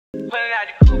Pulling out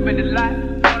the coupe in the lot.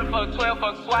 12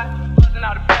 fuck SWAT. Busting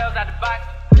all the bells out the box.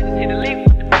 I just hit the leaf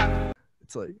with the box.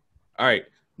 It's like, all right,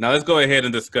 now let's go ahead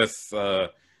and discuss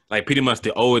like pretty much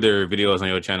the older videos on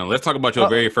your channel. Let's talk about your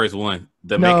very first one,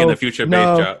 the Making the Future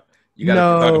bass drop. You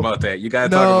gotta talk about that. You gotta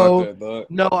talk about that, dog.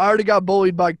 No, I already got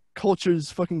bullied by Culture's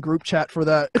fucking group chat for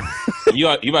that. you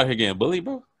out here getting bullied,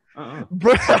 bro?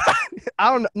 Bro,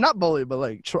 I don't, not bullied, but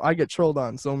like I get trolled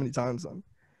on so many times on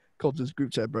Culture's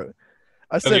group chat, bro.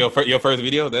 I said your first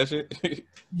video, that shit.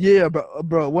 Yeah,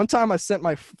 bro. One time I sent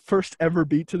my first ever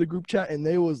beat to the group chat, and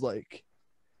they was like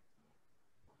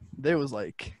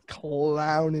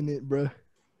clowning it, bro,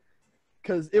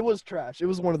 because it was trash. It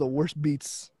was one of the worst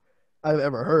beats I've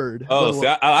ever heard. Oh,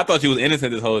 see, I thought you was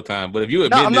innocent this whole time, but if you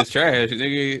admit this trash,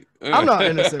 nigga, I'm not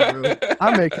innocent, bro.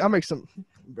 I make some,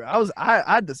 bro. I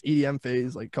had this EDM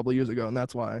phase like a couple of years ago, and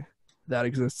that's why that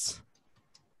exists.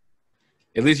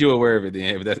 At least you're aware of it,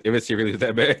 then. If it's really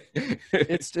that bad,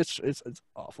 it's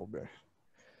awful, bro.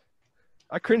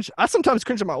 I cringe. I sometimes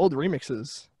cringe at my old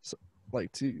remixes,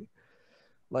 like too.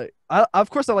 Like I of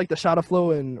course I like the Shadow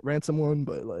Flow and Ransom one,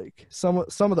 but like some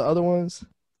of the other ones,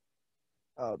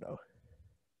 I don't know.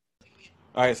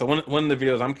 All right, so one of the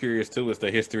videos I'm curious too is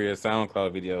the history of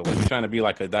SoundCloud video. Was you trying to be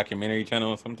like a documentary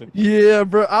channel or something? Yeah,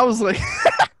 bro. I was like,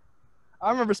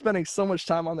 I remember spending so much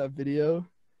time on that video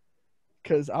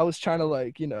because I was trying to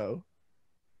like blow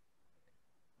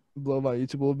my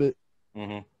YouTube a little bit.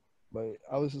 Mm-hmm. But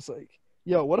I was just like,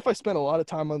 yo, what if I spent a lot of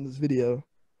time on this video?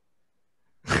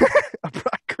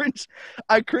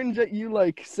 I cringe at you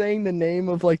like saying the name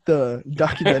of like the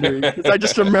documentary because I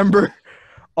just remember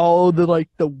all the like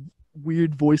the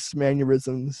weird voice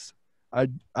mannerisms I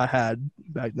had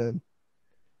back then.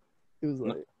 It was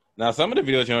like now some of the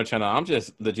videos on your channel, I'm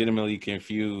just legitimately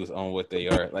confused on what they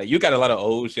are. Like you got a lot of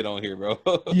old shit on here, bro.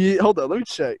 Yeah, hold on, let me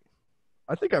check.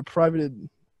 I think I privated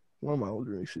one of my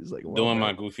older mixes, like doing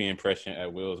my goofy impression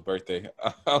at Will's birthday.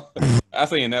 I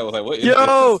seen that was like, what is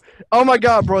yo, this? Oh my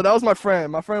god, bro, that was my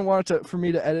friend. My friend wanted for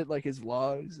me to edit like his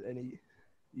vlogs, and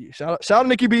he shout out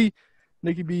Nikki B.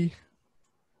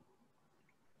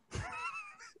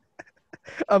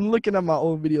 I'm looking at my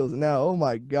old videos now. Oh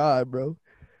my god, bro.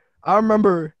 I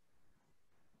remember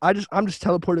I'm just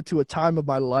teleported to a time of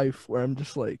my life where I'm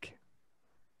just like,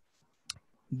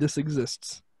 this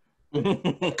exists.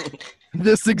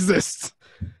 This exists.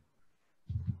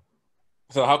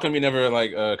 So how come you never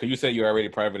like cause you said you already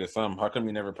privated some, how come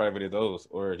you never privated those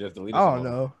or just deleted some? I don't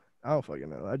know. I don't fucking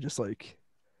know. I just like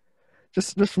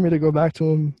just for me to go back to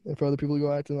them and for other people to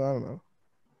go back to them, I don't know.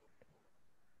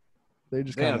 They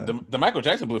just kind of the Michael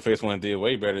Jackson Blueface one did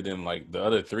way better than like the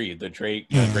other three, the Drake,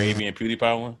 the Gravy, and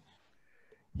PewDiePie one.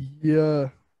 Yeah.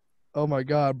 Oh my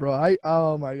god, bro.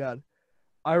 Oh my god.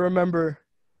 I remember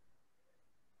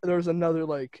there was another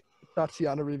like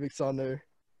Tatiana remix on there.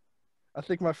 I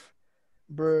think I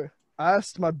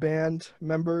asked my band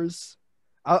members.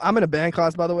 I'm in a band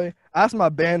class, by the way. I asked my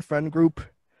band friend group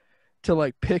to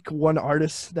like pick one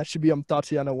artist that should be on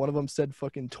Tatiana. One of them said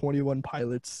fucking 21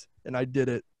 Pilots, and I did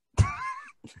it.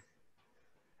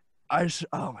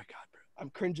 Oh my god, bro. I'm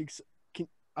cringing.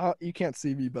 You can't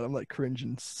see me, but I'm like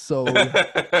cringing so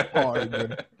hard, bro.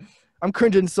 I'm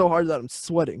cringing so hard that I'm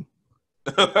sweating.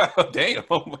 Damn.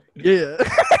 Yeah.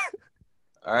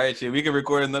 All right, shit. We can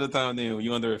record another time then when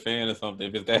you under a fan or something.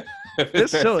 If it's that.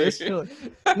 It's chilling.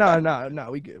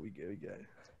 No. We good.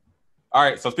 All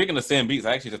right. So speaking of send beats,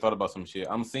 I actually just thought about some shit.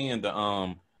 I'm seeing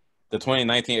the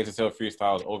 2019 XSL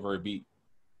freestyles over a beat.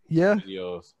 Yeah.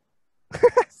 Videos.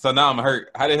 So now I'm hurt.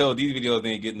 How the hell these videos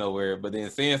didn't get nowhere? But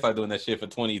then Sam started doing that shit for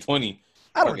 2020.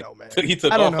 I don't know, man. He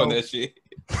took off on that shit.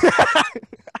 I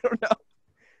don't know.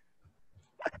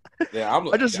 Yeah,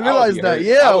 I just realized that.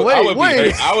 Yeah,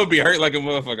 wait. I would be hurt like a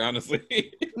motherfucker, honestly.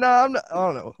 No, I'm not. I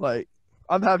don't know. Like,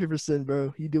 I'm happy for Sin,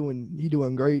 bro. He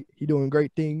doing great. He doing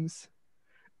great things.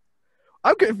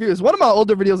 I'm confused. One of my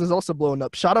older videos is also blowing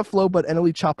up. Shot a flow, but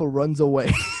Enely Chopper runs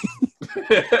away.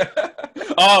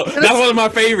 Oh, that's one of my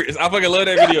favorites. I fucking love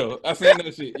that video. I seen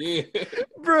that shit. Yeah,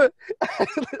 bro.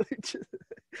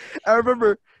 I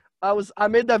remember I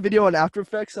made that video on After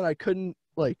Effects and I couldn't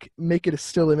like make it a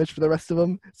still image for the rest of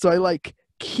them, so I like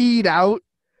keyed out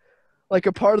like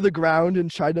a part of the ground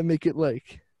and tried to make it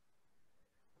like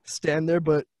stand there,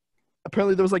 but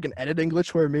apparently there was like an editing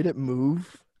glitch where it made it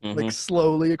move like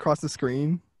slowly across the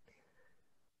screen.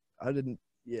 I didn't.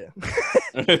 Yeah.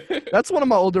 That's one of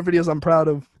my older videos I'm proud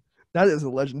of. That is a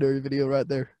legendary video right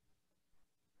there.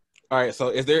 All right, so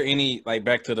is there any like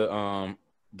back to the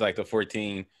like the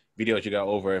 14 videos you got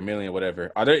over 1 million,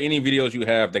 whatever? Are there any videos you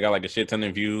have that got like a shit ton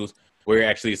of views where you're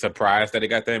actually surprised that it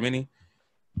got that many?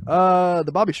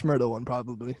 The Bobby Shmurda one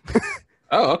probably.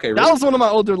 Oh, okay. That was one of my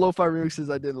older lo-fi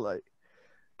remixes I did like,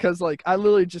 cause like I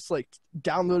literally just like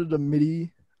downloaded a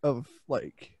MIDI of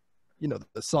like, you know,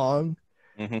 the song,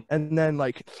 and then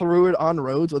like threw it on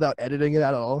Rhodes without editing it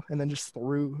at all, and then just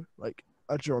threw like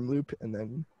a drum loop and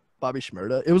then Bobby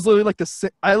Shmurda. It was literally like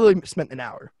I literally spent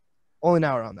only an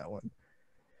hour on that one,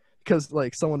 because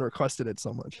like someone requested it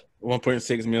so much.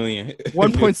 1.6 million.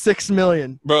 1.6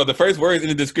 million. Bro, the first words in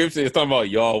the description is talking about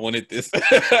y'all wanted this.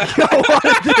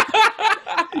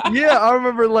 Yeah, I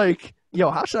remember like, yo,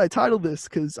 how should I title this?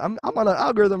 Because I'm on an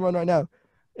algorithm run right now,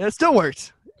 and it still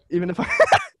worked, even if I.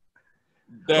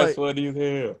 That's funny as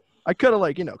hell. I could have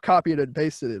like, you know, copied and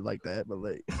pasted it like that, but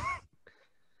like,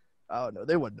 I don't know,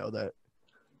 they wouldn't know that.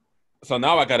 So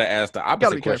now I gotta ask the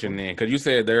opposite question then, because you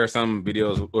said there are some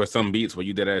videos or some beats where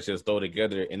you did that just throw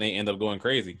together and they end up going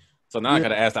crazy. So now I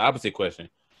gotta ask the opposite question: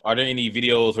 are there any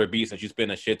videos or beats that you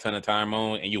spend a shit ton of time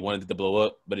on and you wanted it to blow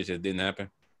up, but it just didn't happen?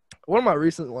 One of my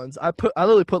recent ones, I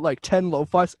literally put like 10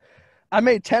 lo-fis. I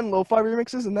made 10 lo-fi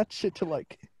remixes, and that shit took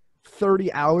like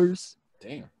 30 hours.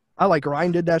 Damn. I like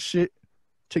grinded that shit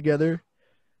together,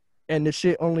 and the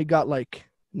shit only got like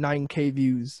 9K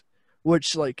views,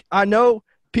 which like I know.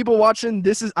 People watching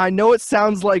this I know it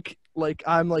sounds like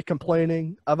I'm like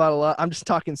complaining about a lot. I'm just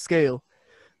talking scale.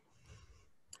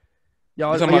 You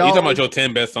talking about your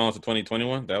 10 best songs of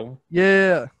 2021? That one?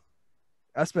 Yeah,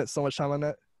 I spent so much time on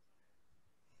that.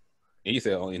 You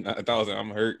said only 9,000.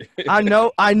 I'm hurt. I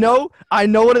know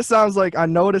what it sounds like.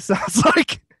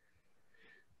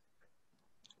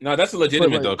 No, that's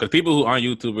legitimate though, because people who aren't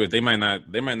YouTubers, they might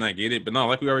not get it. But no,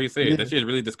 like we already said, that shit is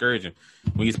really discouraging.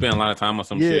 When you spend a lot of time on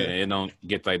some shit and it don't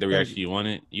get like the reaction you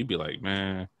wanted, you be like,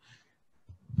 man.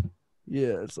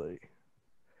 Yeah, it's like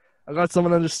I got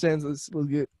someone who understands this will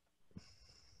get.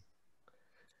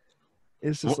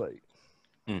 It's just like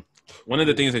one of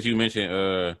the things that you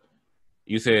mentioned.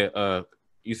 You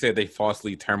said they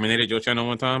falsely terminated your channel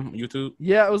one time, YouTube.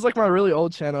 Yeah, it was like my really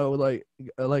old channel with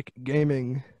like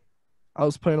gaming. I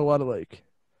was playing a lot of like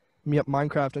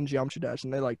Minecraft and Geometry Dash,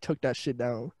 and they like took that shit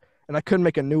down, and I couldn't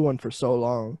make a new one for so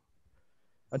long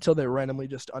until they randomly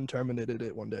just unterminated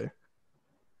it one day.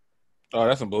 Oh,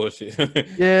 that's some bullshit.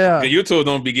 Yeah, YouTube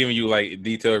don't be giving you like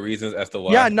detailed reasons as to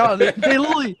why. Yeah, no, they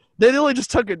literally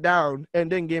just took it down and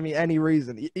didn't give me any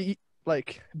reason.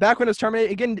 Like back when it was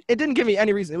terminated, again, it didn't give me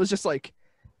any reason. It was just like,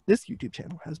 this YouTube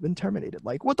channel has been terminated.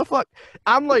 Like, what the fuck?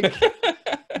 I'm like,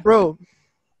 bro,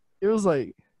 it was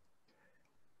like.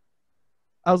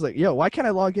 I was like, yo, why can't I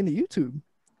log into YouTube?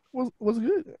 Was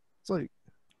good. It's like,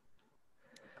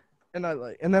 and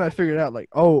then I figured out like,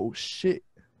 oh shit.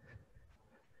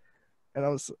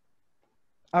 And so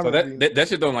that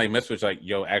shit don't like mess with like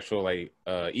your actual like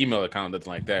email account,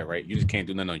 nothing like that, right? You just can't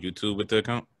do nothing on YouTube with the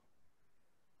account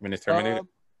when it's terminated.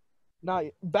 Nah,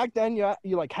 back then you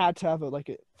like had to have a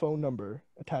phone number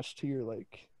attached to your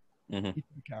like YouTube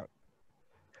account.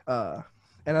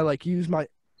 And I like used my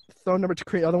phone number to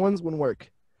create other ones, wouldn't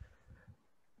work.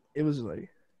 It was like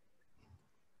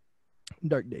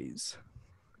dark days.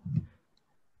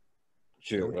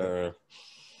 Shit.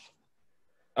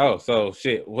 So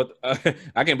shit. What? I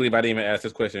can't believe I didn't even ask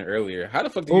this question earlier. How the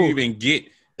fuck do you even get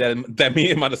that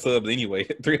many amount of subs anyway?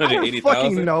 380,000. I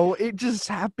don't fucking know. It just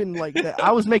happened like that.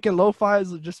 I was making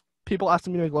lo-fis, just people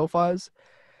asking me to make lo-fis.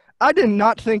 I did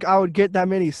not think I would get that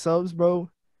many subs, bro.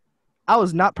 I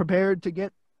was not prepared to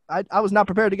get. I was not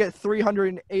prepared to get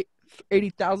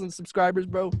 380,000 subscribers,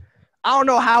 bro. I don't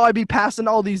know how I'd be passing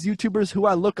all these YouTubers who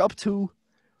I look up to.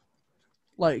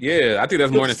 Like, yeah, I think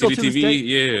that's more than CCTV.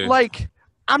 Yeah, like,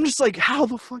 I'm just like, how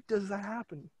the fuck does that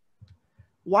happen?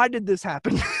 Why did this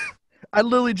happen? I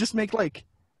literally just make like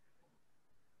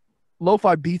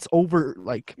lo-fi beats over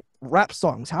like rap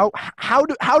songs. How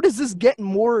does this get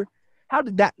more? How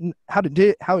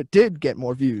it did get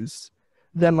more views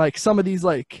than like some of these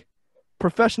like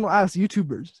professional ass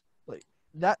YouTubers like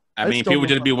that? I mean, people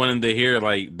just be wanting to hear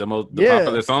like the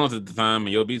popular songs at the time,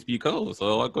 and your beats be cold.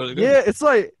 So it's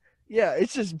like it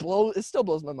just blows. It still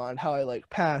blows my mind how I like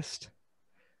passed.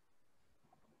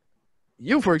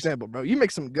 You, for example, bro, you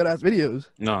make some good ass videos.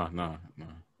 No.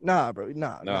 Nah, bro.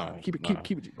 Nah. Keep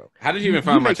it, bro. How did you even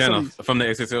find my channel? From the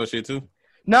XXL shit too?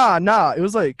 Nah. It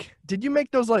was like, did you make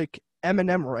those like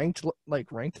Eminem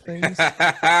ranked things?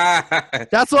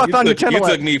 That's what I found your channel. You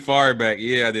took me far back.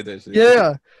 Yeah, I did that shit.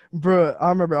 Yeah, bro. I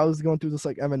remember I was going through this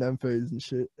like Eminem phase and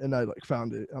shit, and I like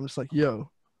found it. I'm just like, yo,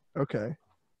 okay.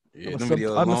 Yeah,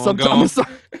 I'm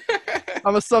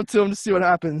a sub to him to see what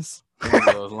happens.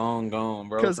 It was long gone,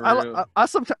 bro. Because I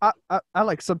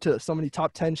like sub to so many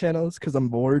top 10 channels because I'm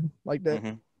bored like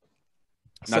that.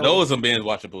 Now those are binge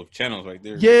watchable channels right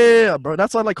there. Yeah, bro.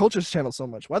 That's why I like Culture's channel so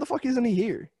much. Why the fuck isn't he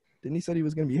here? Didn't he said he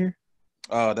was gonna be here?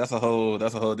 Oh, that's a whole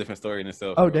different story in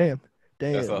itself. Oh, bro.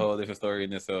 damn. That's a whole different story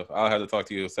in itself. I'll have to talk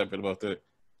to you separate about that.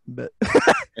 But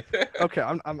okay,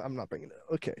 I'm not bringing it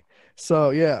up. Okay,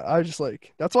 so yeah, I just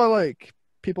like that's why I like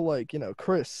people like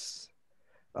Chris,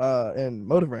 and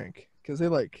Motive Rank because they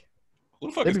like Who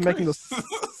the fuck they is be making Chris?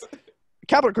 those.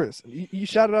 Capital Chris, you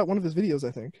shouted out one of his videos,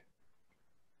 I think.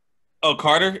 Oh,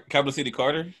 Carter, Capital City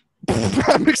Carter.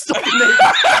 I mixed up the name.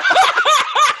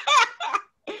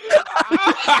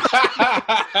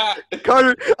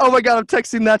 Carter. Oh my god, I'm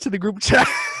texting that to the group chat.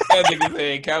 That nigga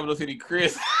saying Capital City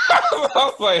Chris. I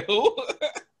was like, who?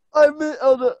 I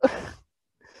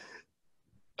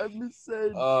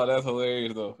missaid. Oh, that's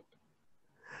hilarious though.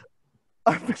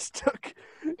 I mistook.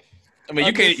 I mean,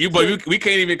 we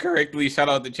can't even correctly shout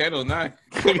out the channel now.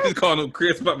 We just calling him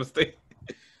Chris by mistake.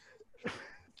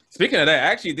 Speaking of that, I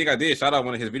actually think I did shout out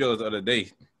one of his videos the other day.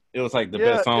 It was like the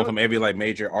best song from every like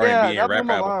major R&B and rap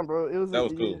album. Bro. That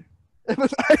was cool. It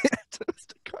was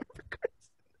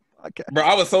okay. Bro,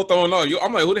 I was so thrown off.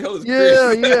 I'm like, who the hell is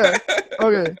Chris? Chris? Yeah.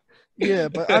 Okay. Yeah,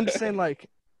 but I'm just saying like,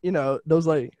 those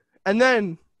like, and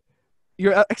then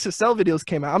your XSL videos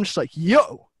came out. I'm just like,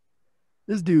 yo,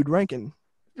 this dude ranking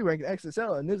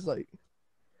XSL, and it's like.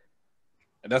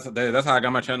 That's how I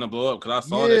got my channel to blow up because I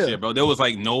saw that shit, bro. There was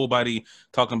like nobody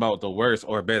talking about the worst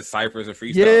or best ciphers or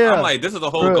freestyle. Yeah, I'm like, this is a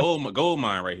whole gold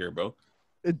mine right here, bro.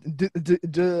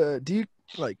 Do you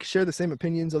like share the same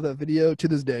opinions of that video to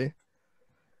this day?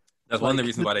 That's one of the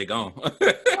reasons why they gone.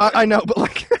 I know, but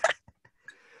like,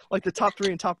 like the top 3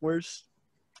 and top worst.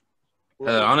 I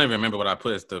don't even remember what I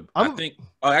put as the. I think.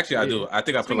 Oh, actually, I do. I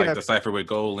think I put like the cipher with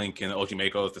Gold Link and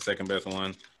Ochimeko is the second best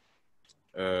one.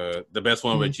 The best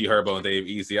one with G Herbo and Dave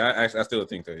Easy. I still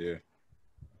think that, yeah.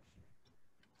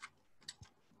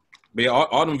 But yeah,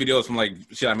 all them videos from like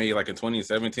shit I made like in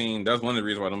 2017. That's one of the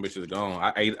reasons why them bitches are gone.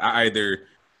 I either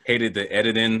hated the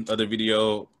editing of the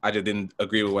video, I just didn't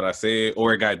agree with what I said,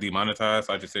 or it got demonetized.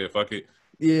 So I just said fuck it.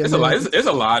 Yeah, it's a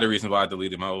lot of reasons why I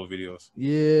deleted my old videos.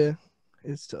 Yeah,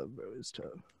 it's tough, bro. It's tough.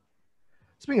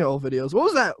 Speaking of old videos, what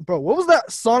was that, bro? What was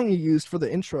that song you used for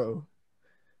the intro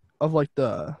of like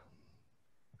your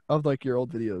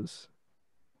old videos?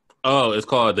 Oh, it's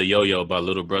called The Yo-Yo by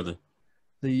Little Brother.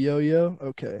 The Yo-Yo?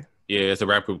 Okay. Yeah, it's a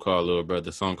rap group called Little Brother.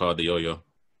 The song called The Yo-Yo.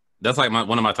 That's like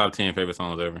one of my top 10 favorite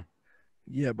songs ever.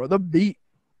 Yeah, bro. That beat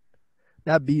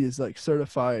is like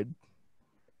certified.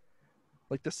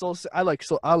 Like the soul, I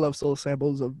love soul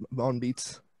samples on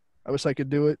beats. I wish I could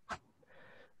do it.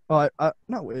 Oh, I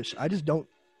not wish. I just don't.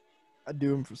 I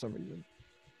do them for some reason.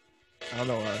 I don't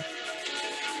know why.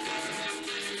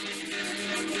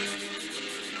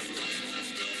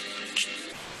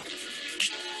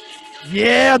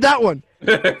 Yeah, that one.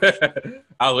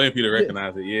 I'll wait for you to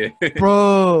recognize it. Yeah,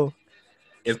 bro.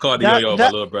 It's called The Yo-Yo by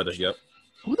Little Brother. Yep.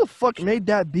 Who the fuck made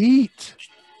that beat?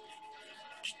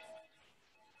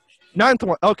 Ninth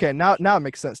one. Okay, now it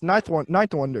makes sense. Ninth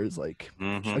Wonder is like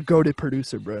a goated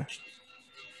producer, bro.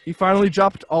 He finally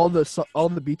dropped all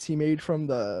the beats he made from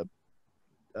the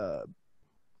what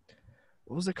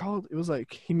was it called? It was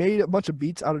like he made a bunch of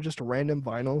beats out of just random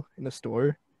vinyl in a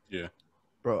store. Yeah,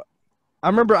 bro. I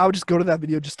remember I would just go to that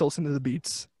video just to listen to the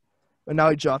beats, but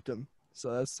now he dropped them.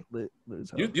 So that's lit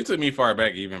as hell. You took me far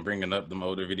back even bringing up the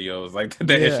older videos, like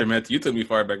that instrumental. You took me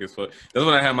far back as fuck. That's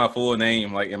when I had my full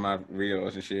name like in my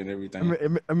videos and shit and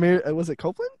everything. Amir, was it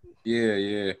Copeland?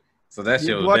 Yeah. So that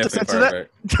shit was definitely far back.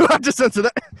 Do I have to censor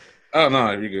that? Oh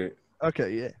no, you're good.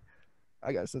 Okay, yeah.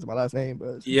 I gotta censor my last name,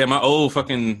 but yeah,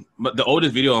 the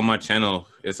oldest video on my channel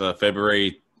is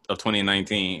February of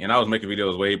 2019, and I was making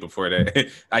videos way before that.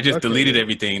 I just deleted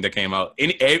everything that came out.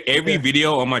 Every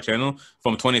video on my channel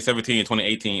from 2017 and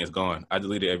 2018 is gone. I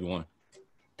deleted every one.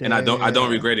 Damn. And I don't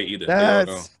regret it either.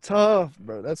 That's tough,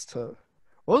 bro. That's tough.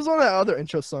 What was one of the other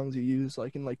intro songs you used,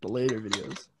 like in like the later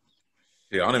videos?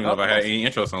 Yeah, I don't even know if I had any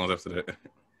intro songs after that.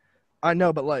 I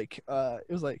know, but like it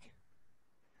was like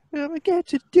 "What we get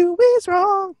to do is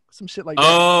wrong," some shit like that.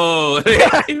 Oh,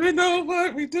 even though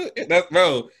what we do, that's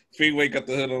bro. Freeway got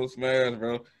the hood on smash,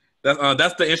 bro.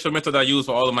 That's the instrumental that I use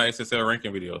for all of my XSL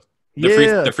ranking videos.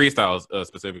 The freestyles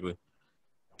specifically.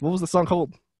 What was the song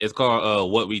called? It's called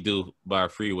 "What We Do" by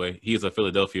Freeway. He's a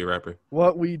Philadelphia rapper.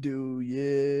 What We Do,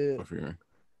 yeah.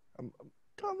 I'm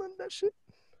telling that shit.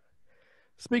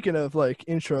 Speaking of like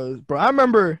intros, bro, I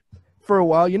remember for a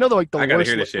while, the worst.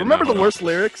 Hear this shit remember the worst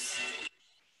lyrics?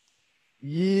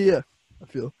 Yeah, I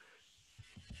feel.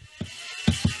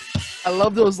 I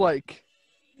love those like.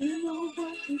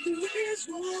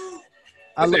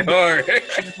 I love hard.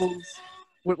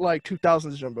 With like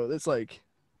 2000s jumbo. It's like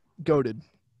goated.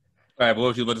 All right, what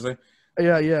was you about to say?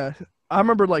 Yeah. I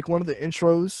remember like one of the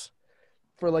intros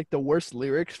for like the worst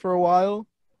lyrics for a while.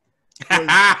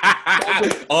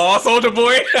 Oh, Soldier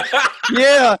Boy.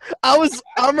 Yeah, I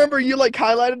remember you like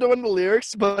highlighted one of the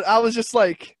lyrics, but I was just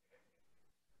like,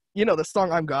 you know, the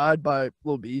song "I'm God" by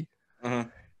Lil B. Uh-huh.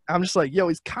 I'm just like, yo,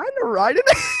 he's kind of writing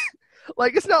it.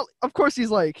 Like, it's not. Of course,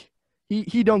 he's like,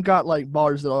 he don't got like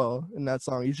bars at all in that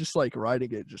song. He's just like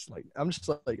writing it, just like I'm just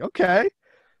like, okay,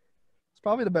 it's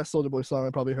probably the best Soulja Boy song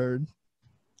I probably heard.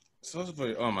 Soulja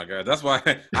Boy, oh my god, that's why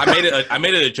I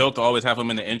made it a joke to always have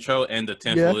him in the intro and the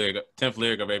 10th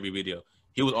lyric of every video.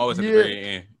 He was always at the very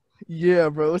end. Yeah,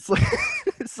 bro, it's like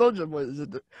Soulja Boy.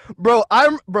 Bro,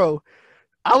 I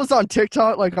was on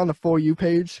TikTok, like on the For You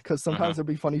page, because sometimes there'll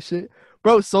be funny shit.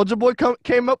 Bro, Soulja Boy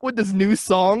came up with this new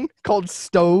song called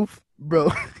Stove. Bro,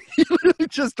 he literally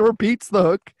just repeats the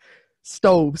hook.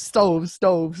 Stove, stove,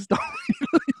 stove, stove.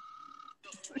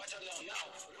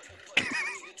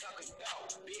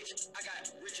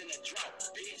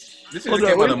 This shit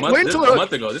came out a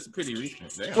month ago. This is pretty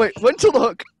recent. Damn. Wait until the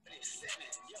hook.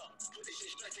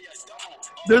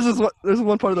 There's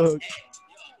one part of the hook.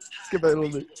 Skip it a little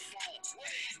bit.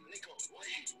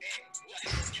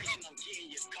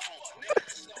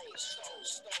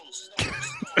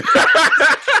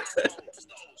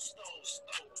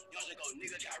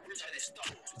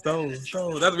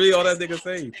 Stove. That's really all that nigga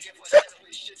say.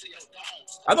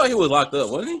 I thought he was locked up,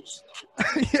 wasn't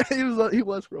he? Yeah, he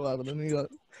was for a while, but then he got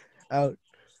out.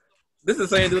 This is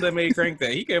the same dude that made Crank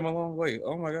That. He came a long way.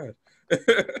 Oh my god.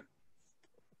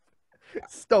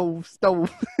 Stove.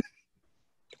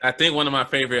 I think one of my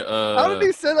favorite. How did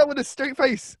he say that with a straight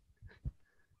face?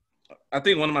 I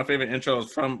think one of my favorite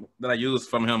intros that I used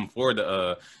from him for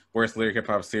the worst lyric hip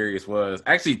hop series was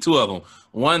actually two of them.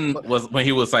 One was when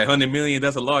he was like 100 million.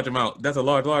 That's a large amount. That's a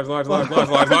large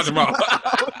amount.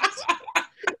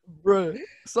 Bro,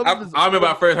 I remember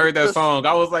I first heard that song.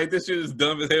 I was like, this shit is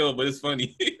dumb as hell, but it's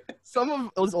funny. Some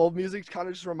of those old music kind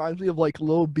of just reminds me of like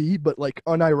Lil B, but like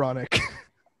unironic.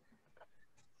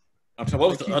 I'm sorry,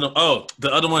 what was the other? Oh,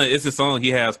 the other one is the song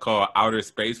he has called Outer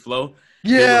Space Flow.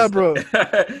 Yeah, bro.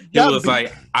 He was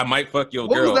like, I might fuck your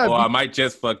girl, or I might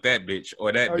just fuck that bitch,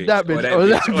 or that bitch, or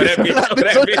that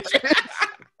bitch.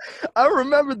 I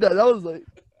remember that. I was like,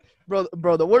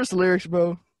 bro, the worst lyrics,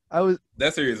 bro.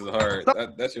 That series is hard.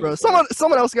 That shit bro,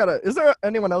 someone else gotta. Is there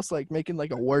anyone else like making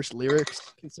like a worse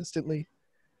lyrics consistently?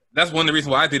 That's one of the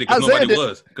reasons why I did it,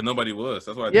 because nobody was.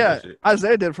 That's why I did that shit.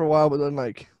 Isaiah did for a while, but then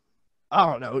like, I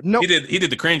don't know. No, he did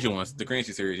the cringy ones, the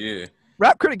cringy series. Yeah,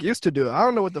 Rap Critic used to do it. I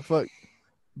don't know what the fuck,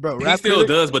 bro. He still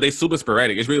does, but they super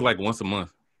sporadic. It's really like once a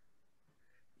month.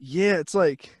 Yeah, it's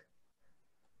like,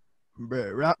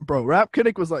 Rap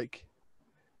Critic was like,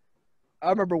 I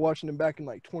remember watching him back in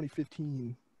like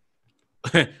 2015.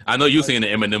 I know you seen the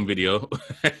Eminem video.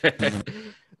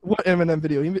 What Eminem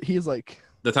video? He's like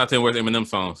the top 10 worst Eminem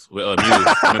songs with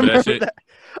Muse. Remember that shit?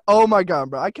 Oh my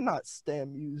god, bro! I cannot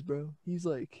stand Muse, bro. He's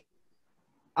like,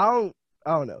 I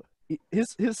don't know.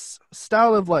 His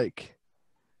style of like,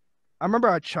 I remember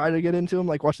I tried to get into him,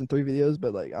 like watching 3 videos,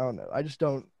 but like I don't know. I just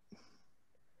don't.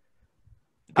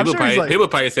 People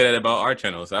probably say that about our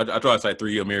channels. I tried like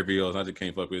 3 Amir videos. I just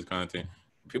can't fuck with his content.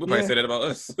 People probably say that about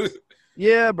us.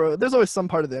 Yeah, bro. There's always some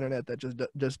part of the internet that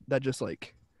just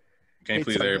like can't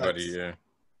please everybody. Yeah.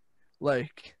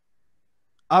 Like,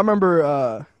 I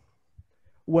remember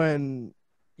when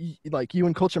you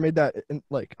and Culture made that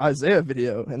like Isaiah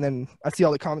video, and then I see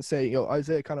all the comments saying, "Yo,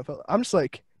 Isaiah kind of felt." I'm just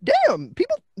like, damn,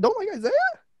 people don't like Isaiah.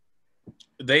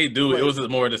 They do. It was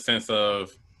more the sense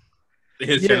of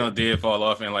his channel did fall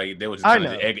off, and like they were just kind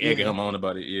of egging him on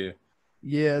about it. Yeah.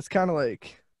 Yeah, it's kind of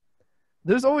like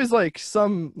there's always like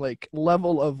some like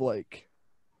level of like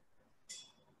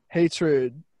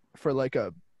hatred for like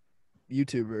a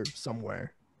YouTuber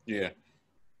somewhere. Yeah.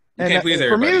 You can't please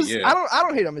everybody. For Muse, I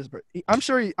don't hate him. I'm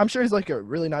sure he's like a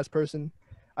really nice person.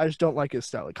 I just don't like his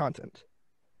style of content.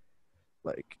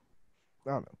 Like,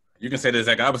 I don't know. You can say the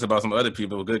exact opposite about some other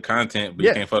people with good content, but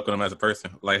you can't fuck with him as a person.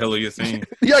 Like Hello Yassine.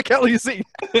 Yeah, Kelly Yassine.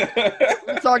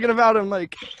 I'm talking about him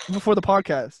like before the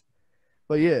podcast.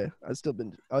 But yeah, I still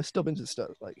been just stuff.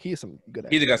 Like he has some good.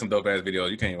 He just got some dope ass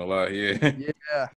videos. You can't even lie. Yeah. Yeah,